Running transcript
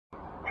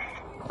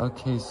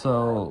Okay,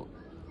 so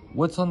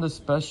what's on the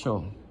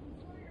special?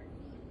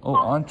 Oh,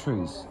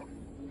 entrees.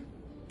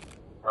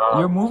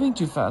 You're moving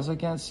too fast. I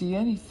can't see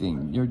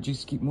anything. You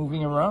just keep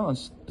moving around.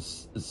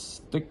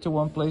 Stick to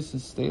one place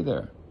and stay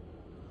there.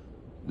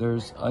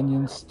 There's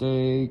onion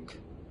steak,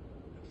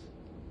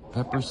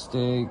 pepper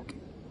steak,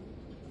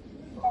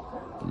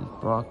 beef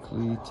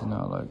broccoli,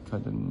 tinala,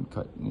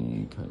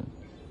 chutney,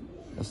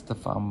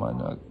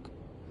 estafamanak,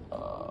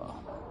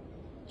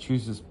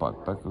 chooses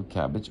bok with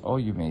cabbage. Oh,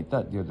 you made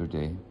that the other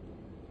day.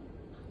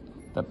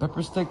 That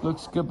pepper steak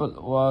looks good,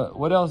 but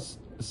what else?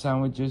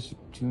 Sandwiches,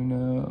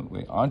 tuna.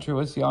 Wait, entree.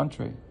 What's the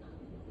entree?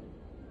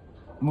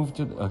 Move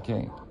to the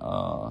okay.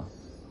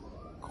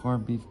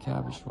 Corned beef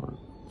cabbage or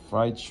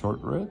fried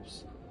short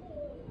ribs,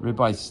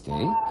 ribeye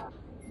steak,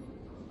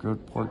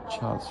 grilled pork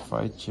chops,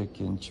 fried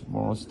chicken,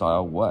 chamorro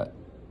style. What?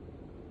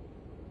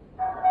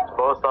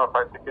 Chamorro style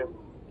fried chicken.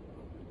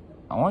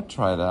 I want to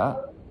try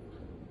that.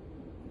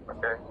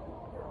 Okay.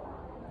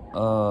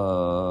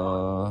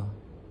 Oh,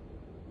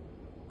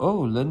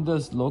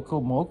 Linda's Loco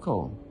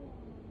Moco.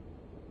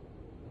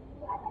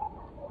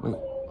 Wait,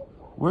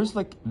 where's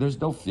there's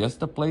no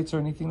fiesta plates or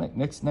anything like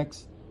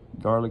next?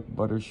 Garlic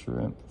butter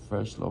shrimp,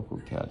 fresh local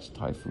catch,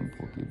 typhoon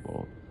poke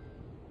bowl,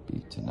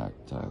 beef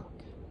tinaktak.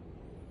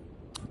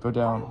 Go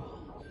down.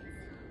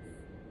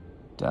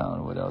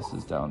 Down, what else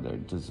is down there?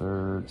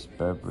 Desserts,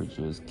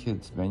 beverages,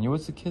 kids menu.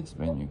 What's the kids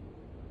menu?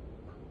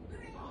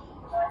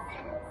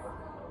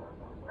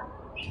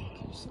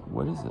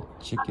 What is it?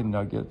 Chicken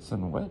nuggets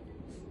and what?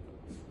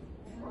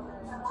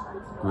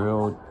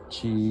 Grilled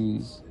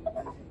cheese.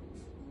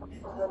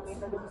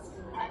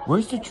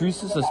 Where's the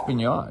Teresa's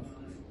Espinal?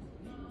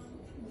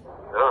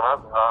 They don't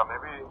have,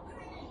 maybe.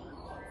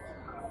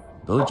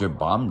 Villager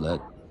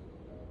bomblet.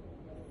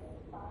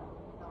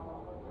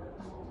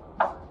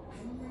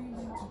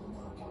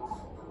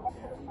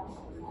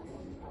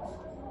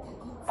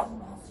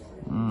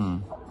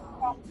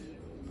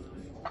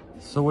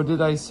 So what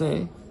did I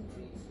say?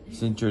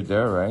 Since you're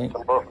there, right?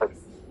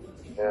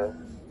 Yeah.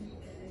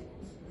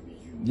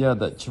 Yeah,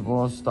 that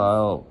chamorro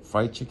style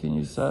fried chicken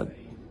you said.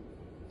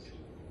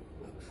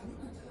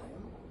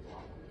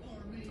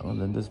 Oh,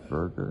 Linda's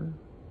burger,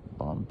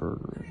 bomb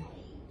burger.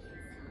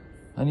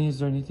 Honey, is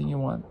there anything you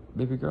want,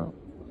 baby girl?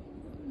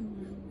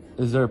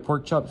 Is there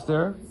pork chops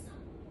there?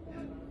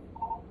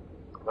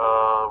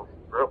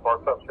 Real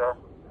pork chops, yeah.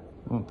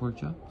 You want pork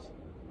chops?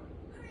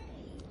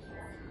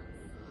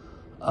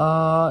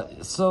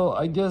 So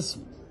I guess.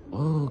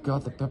 Oh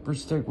God, the pepper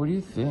steak. What do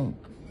you think?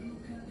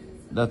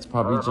 That's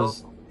probably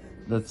just.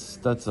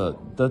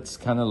 That's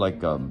kind of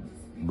like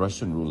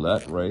Russian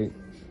roulette, right?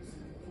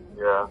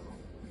 Yeah.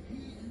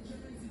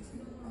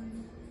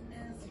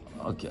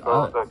 Okay.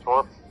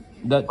 So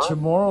that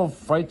chamorro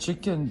fried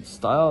chicken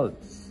style,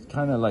 it's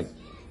kind of like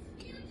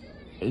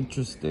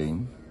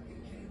interesting.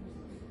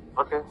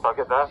 Okay, so I'll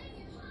get that.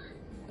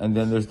 And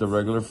then there's the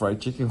regular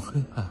fried chicken.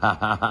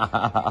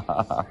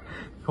 I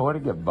want to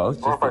get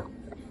both.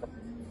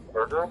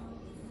 Burger?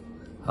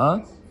 Huh?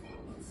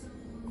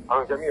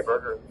 Get me a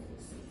burger.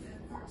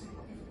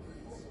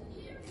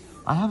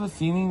 I have a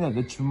feeling that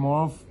the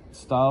chamorro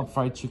style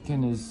fried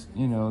chicken is,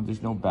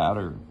 there's no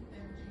batter.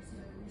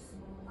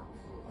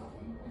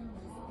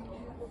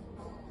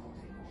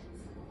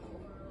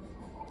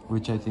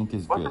 Which I think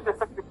is good. What's the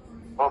difference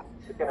between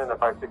chicken and the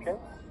fried chicken?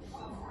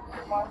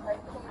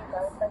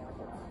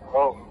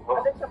 Oh,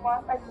 the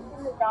chamorro fried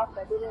chicken is not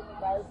breaded and the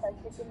garlic fried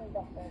chicken is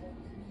not breaded.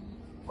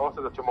 Oh,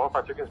 so the chamorro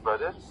fried chicken is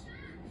breaded?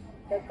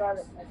 The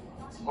garlic fried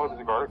chicken. Oh, there's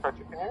a garlic fried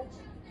chicken here?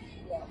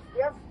 Yeah.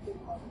 We have two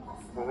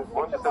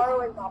ones. The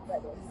chamorro is not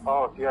breaded.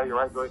 Oh, yeah, you're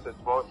right, Joey. The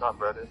chamorro is not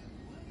breaded.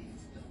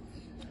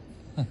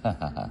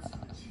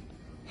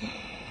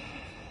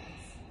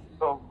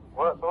 So,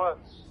 what?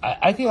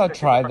 I think I'll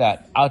try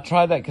that. I'll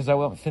try that because I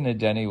went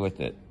Finadeni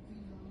with it.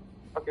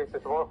 Okay, so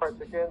chamorro fried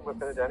chicken with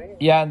Finadeni?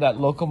 Yeah, and that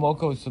Loco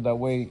Moco, so that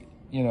way,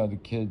 the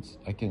kids,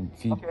 I can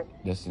feed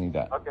Destiny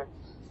that. Okay.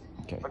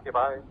 Okay. Okay,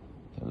 bye.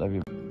 I love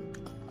you.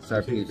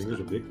 Sorry, Peeps. Fingers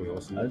are big for you.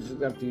 I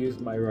just have to use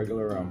my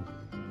regular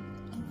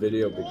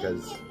video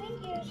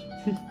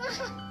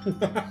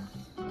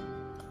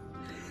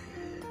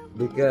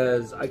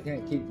because I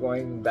can't keep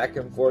going back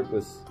and forth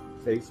with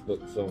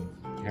Facebook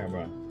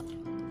camera.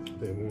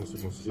 Everyone wants to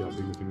see how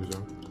big your fingers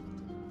are.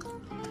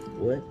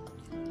 What?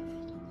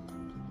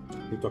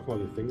 You talk about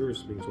your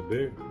fingers being so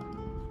big.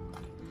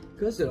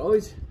 Because it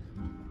always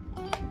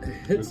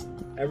hits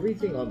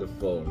everything on the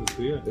phone. Let's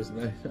see it. There's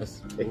not enough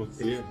space. Let's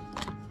see it.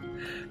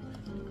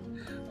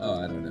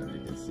 Oh, I don't know if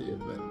you can see it,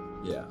 but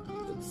yeah,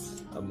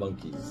 it's a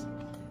monkey's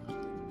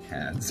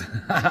hands.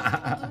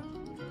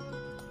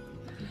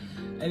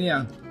 And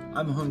yeah,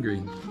 I'm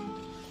hungry.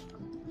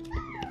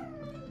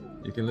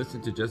 You can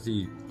listen to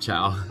Jesse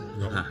chow.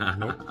 Nope. I'm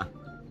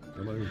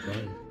not even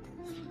trying.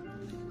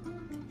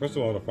 First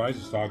of all, the fries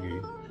are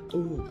soggy.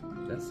 Ooh,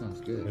 that sounds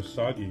good. It's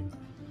soggy.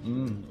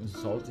 It's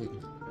salty.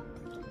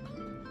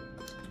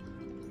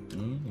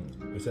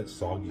 It's that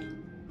soggy.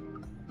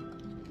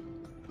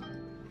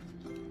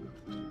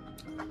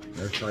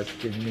 There's like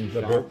giving me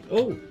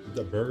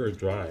The burger is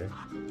dry.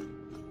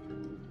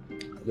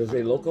 There's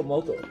a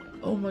locomotive.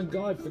 Oh my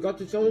god, forgot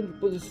to tell him to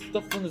put the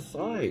stuff on the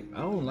side.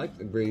 I don't like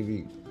the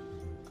gravy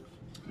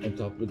on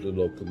top of the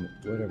locomotive,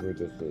 whatever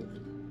this is.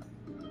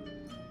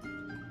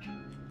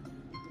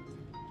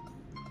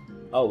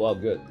 Oh well,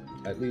 good.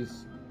 At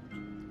least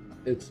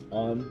it's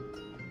on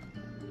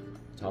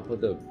top of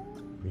the.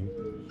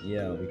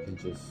 Yeah, we can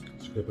just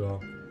Scrape it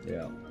off.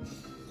 yeah.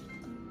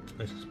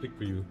 I should speak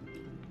for you.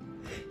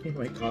 In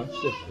my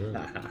conscience.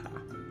 Yeah.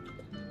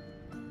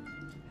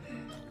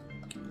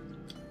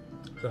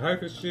 So hi,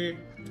 Fishy.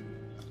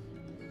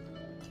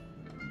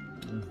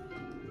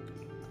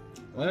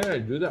 Why did I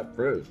do that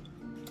first?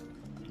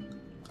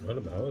 What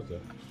about is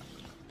that?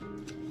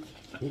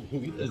 Who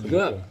eats It's this?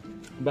 good,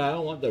 but I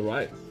don't want the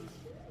rice.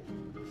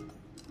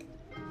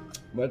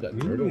 What that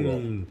turtle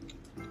roll?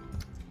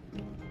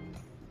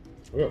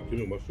 Oh, yeah,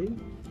 peanut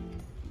mushroom.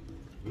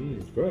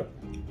 It's good.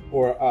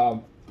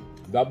 Or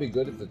that'd be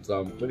good if it's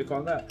what do you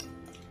call that?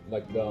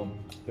 Like the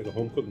Like a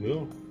home cooked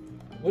meal.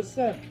 what's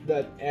that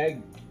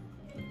egg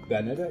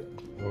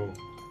Benedict?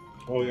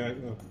 Oh yeah,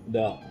 yeah.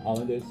 The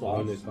hollandaise sauce.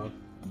 Hollandaise sauce.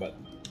 But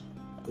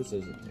this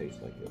doesn't taste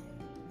like it.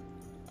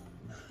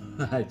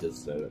 I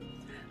just said it.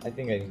 I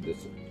think I need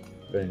this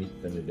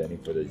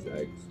Benedict for these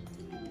eggs.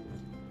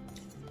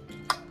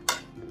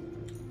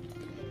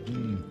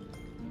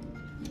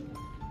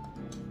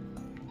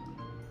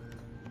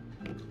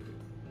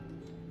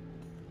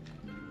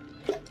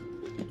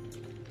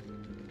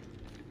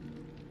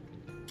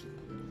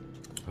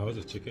 How is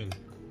the chicken?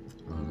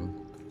 I don't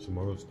know.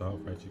 Tomorrow style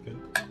fried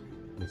chicken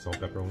with salt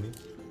pepperoni.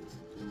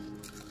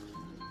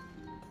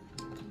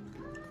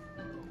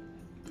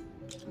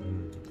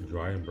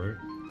 Dry and burnt.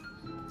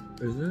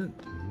 Is it?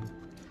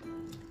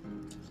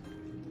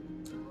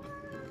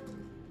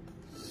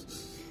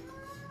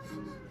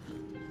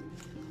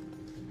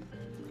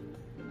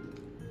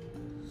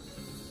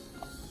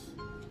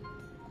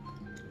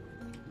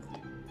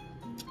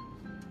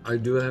 I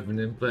do have an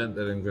implant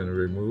that I'm going to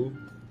remove.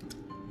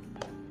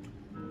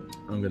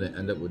 I'm going to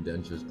end up with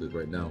dentures because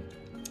right now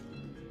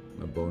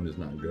my bone is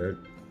not good.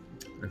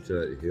 I should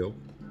let it heal.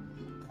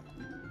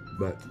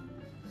 But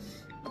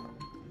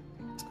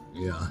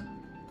yeah,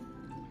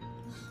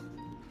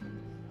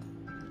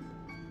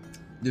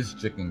 this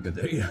chicken could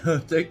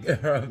take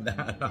care of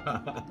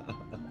that.